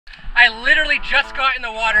I literally just got in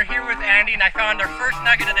the water here with Andy and I found our first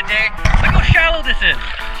nugget of the day. Look how shallow this is.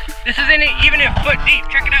 This isn't even a foot deep.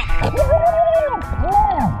 Check it out.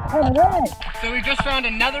 So we just found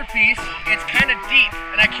another piece. It's kind of deep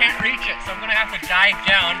and I can't reach it, so I'm gonna have to dive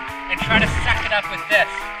down and try to suck it up with this.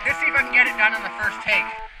 Let's see if I can get it done on the first take.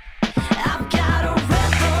 I've got a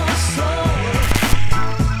rebel soul.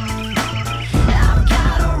 I've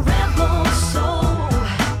got a rebel soul.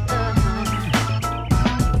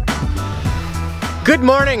 Good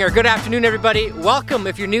morning or good afternoon, everybody. Welcome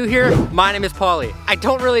if you're new here. My name is Paulie. I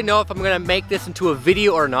don't really know if I'm gonna make this into a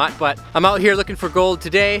video or not, but I'm out here looking for gold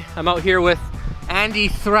today. I'm out here with Andy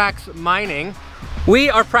Thrax Mining.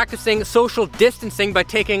 We are practicing social distancing by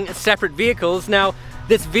taking separate vehicles. Now,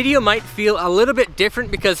 this video might feel a little bit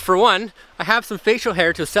different because for one, I have some facial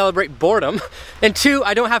hair to celebrate boredom. And two,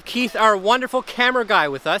 I don't have Keith, our wonderful camera guy,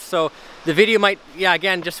 with us. So the video might,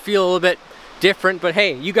 again, just feel a little bit different. But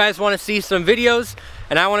hey, you guys want to see some videos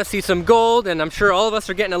and I want to see some gold, and I'm sure all of us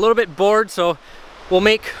are getting a little bit bored, so we'll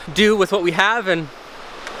make do with what we have, and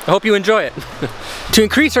I hope you enjoy it. To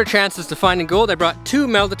increase our chances to finding gold, I brought two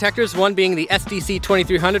metal detectors, one being the SDC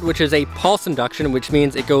 2300, which is a pulse induction, which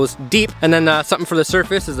means it goes deep, and then something for the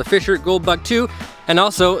surface is the Fisher Gold Bug 2, and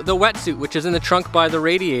also the wetsuit, which is in the trunk by the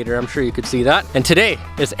radiator. I'm sure you could see that. And today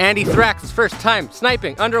is Andy Thrax's first time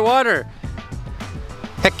sniping underwater.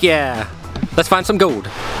 Heck yeah. Let's find some gold.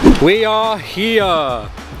 We are here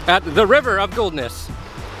at the River of Goldness.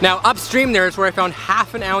 Now upstream there is where I found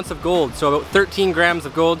half an ounce of gold, so about 13 grams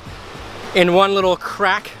of gold in one little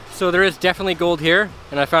crack. So there is definitely gold here,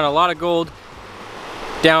 and I found a lot of gold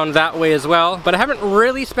down that way as well, but I haven't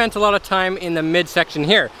really spent a lot of time in the midsection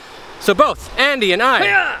here. So both Andy and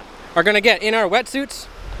I are gonna get in our wetsuits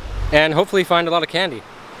and hopefully find a lot of candy.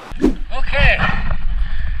 Okay,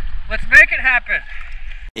 let's make it happen.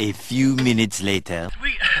 A few minutes later.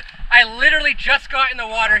 I literally just got in the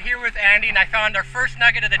water here with Andy and I found our first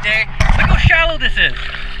nugget of the day. Look how shallow this is.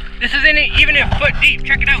 This isn't even a foot deep.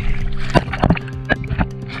 Check it out.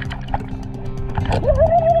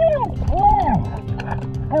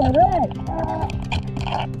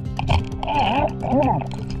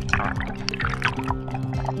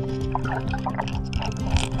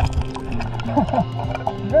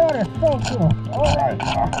 That is so cool. All right.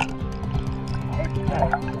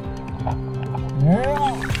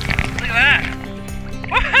 Look at that.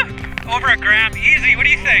 Over a gram, easy. What do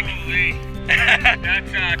you think? Holy.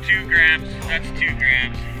 That's 2 grams. That's 2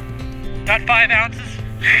 grams. Not 5 ounces?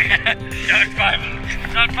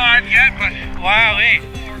 Not five yet, but wowee.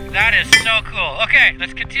 That is so cool. Okay,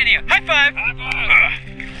 let's continue. High five. High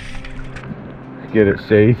five. Get it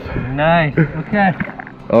safe. Nice. Okay.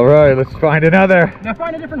 All right, let's find another. Now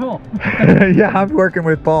find a different hole. Yeah, I'm working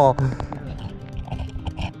with Paul.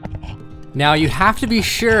 Now you have to be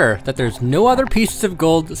sure that there's no other pieces of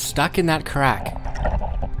gold stuck in that crack.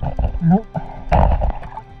 Nope.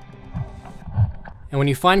 And when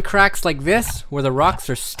you find cracks like this, where the rocks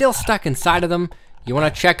are still stuck inside of them, you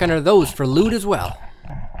want to check under those for loot as well.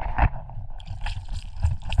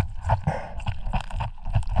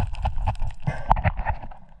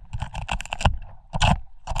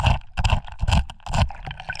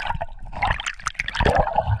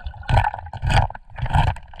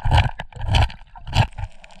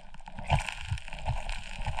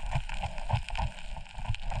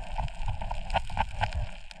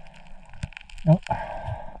 Nope.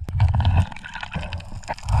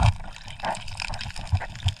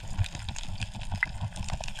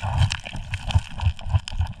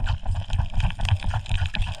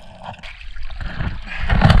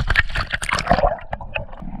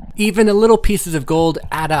 Even the little pieces of gold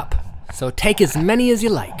add up, so take as many as you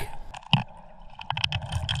like.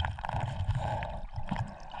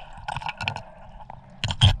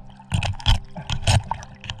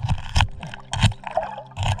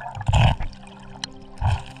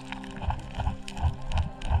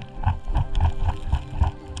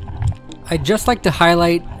 I'd just like to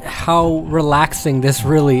highlight how relaxing this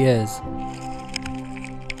really is.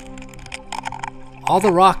 All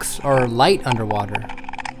the rocks are light underwater.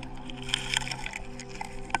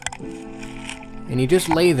 And you just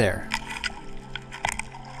lay there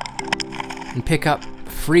and pick up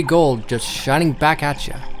free gold just shining back at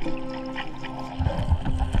you.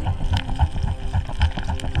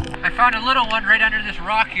 I found a little one right under this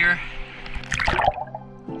rock here.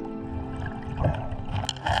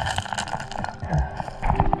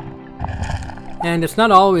 And it's not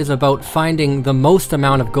always about finding the most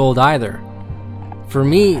amount of gold either. For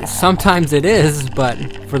me, sometimes it is, but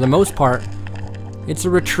for the most part, it's a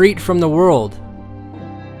retreat from the world.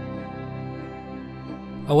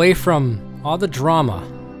 Away from all the drama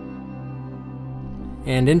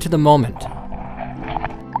and into the moment.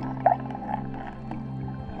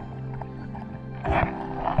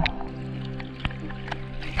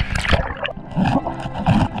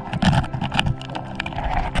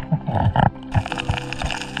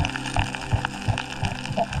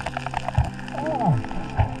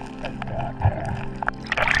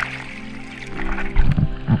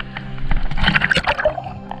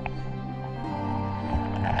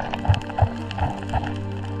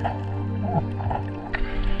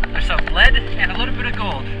 Lead and a little bit of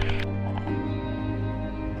gold.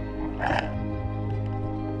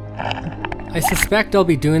 I suspect I'll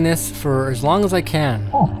be doing this for as long as I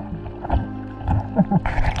can.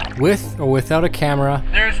 With or without a camera.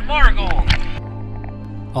 There's more gold.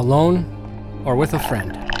 Alone or with a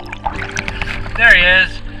friend. There he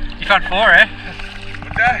is. You found 4, eh?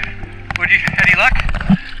 What's that? Any luck?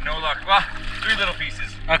 No luck. Well, 3 little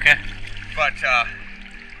pieces. Okay. But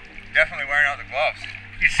definitely wearing out the gloves.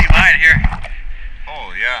 You see mine here.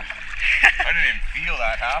 Oh yeah. I didn't even feel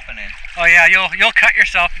that happening. Oh yeah, you'll cut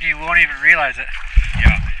yourself and you won't even realize it.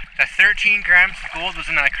 Yeah. The 13 grams of gold was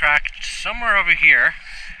in that crack somewhere over here.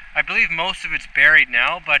 I believe most of it's buried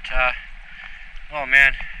now, but oh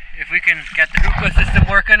man, if we can get the hookah system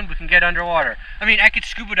working, we can get underwater. I mean, I could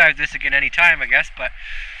scuba dive this again anytime, I guess, but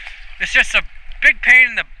it's just a big pain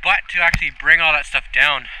in the butt to actually bring all that stuff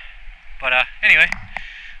down. But anyway,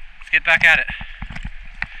 let's get back at it.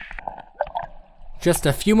 Just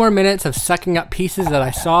a few more minutes of sucking up pieces that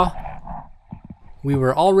I saw. We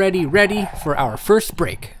were already ready for our first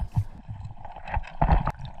break.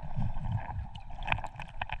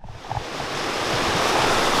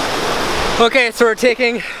 Okay, so we're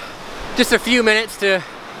taking just a few minutes to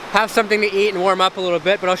have something to eat and warm up a little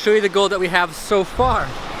bit, but I'll show you the gold that we have so far.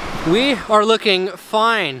 We are looking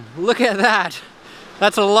fine. Look at that.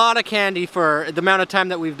 That's a lot of candy for the amount of time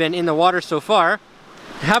that we've been in the water so far.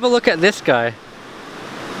 Have a look at this guy.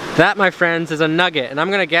 That, my friends, is a nugget, and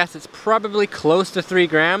I'm gonna guess it's probably close to 3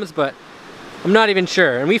 grams, but I'm not even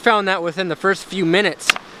sure. And we found that within the first few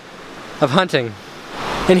minutes of hunting.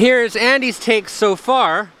 And here's Andy's take so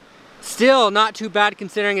far. Still not too bad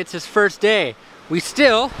considering it's his first day. We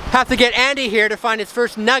still have to get Andy here to find his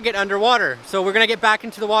first nugget underwater. So we're gonna get back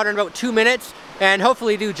into the water in about 2 minutes and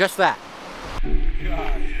hopefully do just that.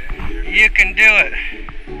 You can do it.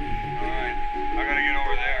 Alright, I gotta get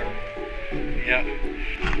over there. Yep.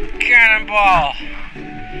 Cannonball!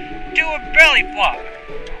 Do a belly flop!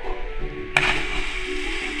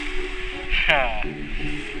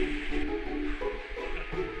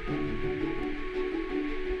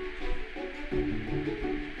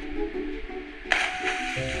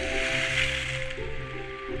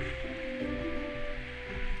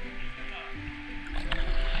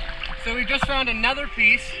 So we just found another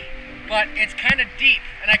piece, but it's kind of deep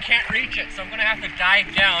and I can't reach it, so I'm gonna have to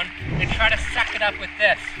dive down and try to suck it up with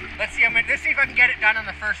this. Let's see if I can get it done on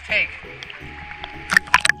the first take.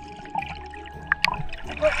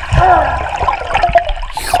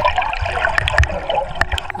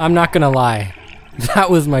 I'm not gonna lie, that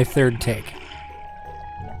was my 3rd take.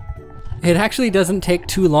 It actually doesn't take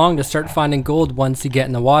too long to start finding gold once you get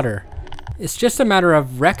in the water. It's just a matter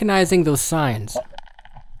of recognizing those signs.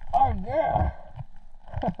 Oh yeah.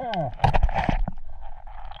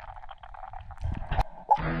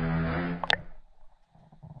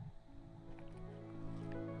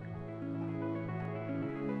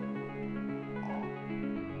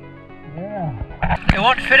 It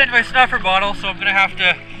won't fit into my snuffer bottle, so I'm gonna have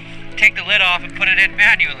to take the lid off and put it in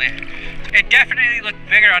manually. It definitely looked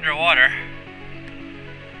bigger underwater.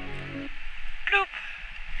 Bloop.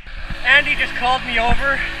 Andy just called me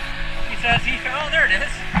over. He says he found, oh, there it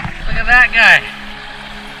is. Look at that guy.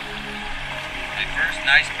 My first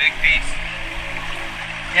nice big piece.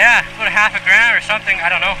 Yeah, about a half a gram or something, I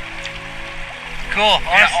don't know. Cool.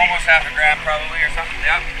 Yeah, almost half a gram probably or something,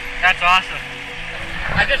 yep. That's awesome.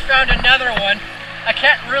 I just found another one. I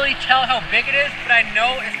can't really tell how big it is, but I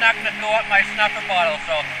know it's not going to go up my snuffer bottle,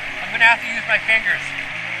 so I'm going to have to use my fingers.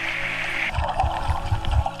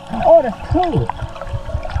 Oh, that's cool.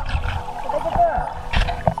 Look at that.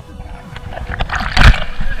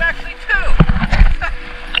 There's actually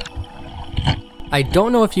 2. I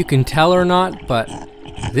don't know if you can tell or not, but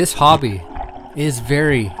this hobby is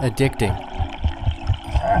very addicting.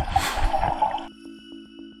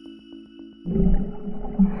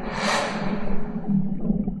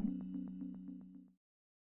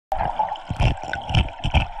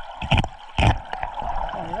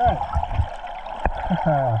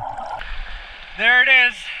 There it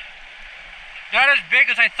is. Not as big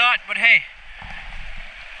as I thought, but hey.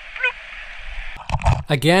 Bloop.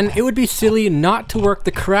 Again, it would be silly not to work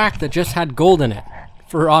the crack that just had gold in it.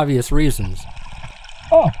 for obvious reasons.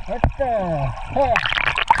 Oh, that's hey.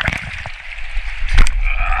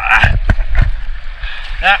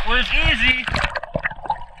 That was easy.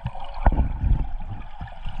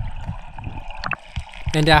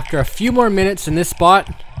 And after a few more minutes in this spot,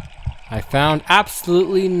 I found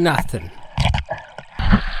absolutely nothing.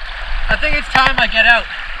 I think it's time I get out.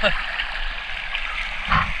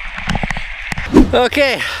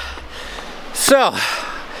 Okay, so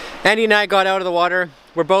Andy and I got out of the water.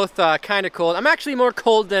 We're both kind of cold. I'm actually more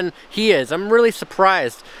cold than he is. I'm really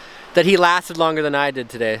surprised that he lasted longer than I did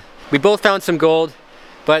today. We both found some gold,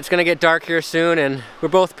 but it's gonna get dark here soon, and we're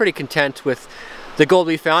both pretty content with the gold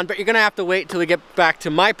we found. But you're gonna have to wait till we get back to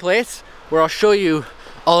my place, where I'll show you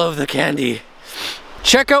all of the candy.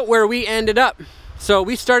 Check out where we ended up. So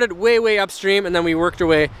we started way upstream, and then we worked our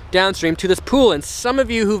way downstream to this pool, and some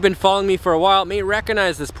of you who've been following me for a while may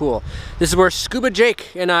recognize this pool. This is where Scuba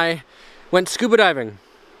Jake and I went scuba diving.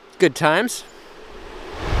 Good times.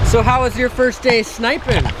 So how was your first day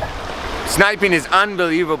sniping? Sniping is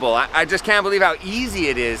unbelievable. I just can't believe how easy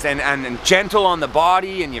it is, and gentle on the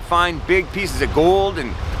body, and you find big pieces of gold,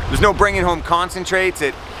 and there's no bringing home concentrates.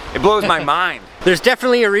 It blows my mind. There's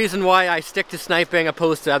definitely a reason why I stick to sniping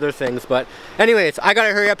opposed to other things, but anyways, I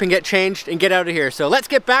gotta hurry up and get changed and get out of here. So let's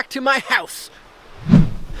get back to my house.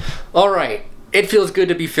 All right, it feels good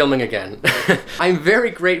to be filming again. I'm very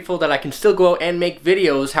grateful that I can still go out and make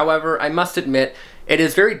videos. However, I must admit, it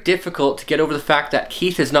is very difficult to get over the fact that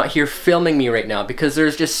Keith is not here filming me right now, because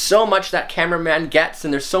there's just so much that cameraman gets,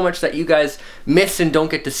 and there's so much that you guys miss and don't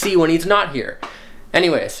get to see when he's not here.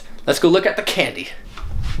 Anyways, let's go look at the candy.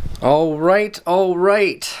 All right,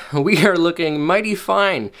 we are looking mighty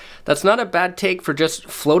fine. That's not a bad take for just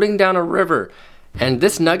floating down a river. And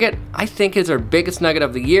this nugget, I think, is our biggest nugget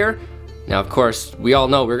of the year. Now, of course, we all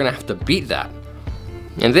know we're gonna have to beat that.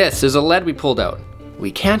 And this is a lead we pulled out.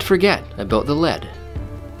 We can't forget about the lead.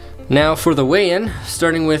 Now for the weigh-in,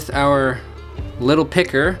 starting with our little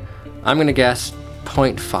picker, I'm gonna guess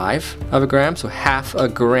 0.5 of a gram, so half a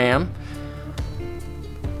gram.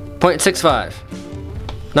 0.65.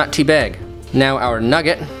 Not too big. Now our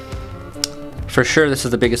nugget. For sure this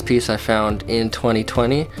is the biggest piece I found in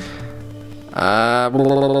 2020.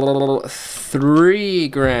 3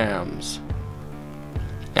 grams.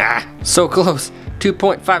 Ah, so close.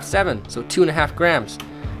 2.57, so 2.5 grams.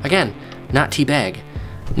 Again, not too big.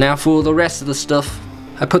 Now for the rest of the stuff,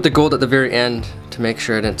 I put the gold at the very end to make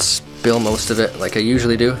sure I didn't spill most of it like I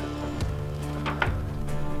usually do.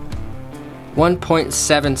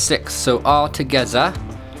 1.76, so all together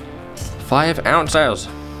 5 ounces.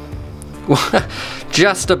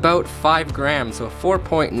 Just about 5 grams, so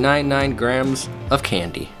 4.99 grams of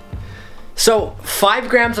candy. So 5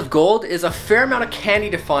 grams of gold is a fair amount of candy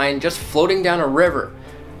to find just floating down a river,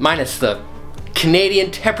 minus the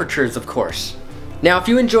Canadian temperatures, of course. Now if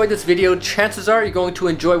you enjoyed this video, chances are you're going to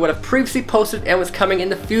enjoy what I've previously posted and what's coming in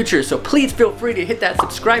the future, so please feel free to hit that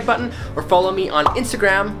subscribe button or follow me on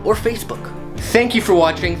Instagram or Facebook. Thank you for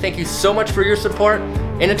watching, thank you so much for your support,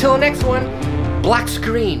 and until the next one, black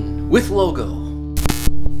screen with logo.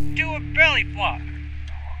 Do a belly flop.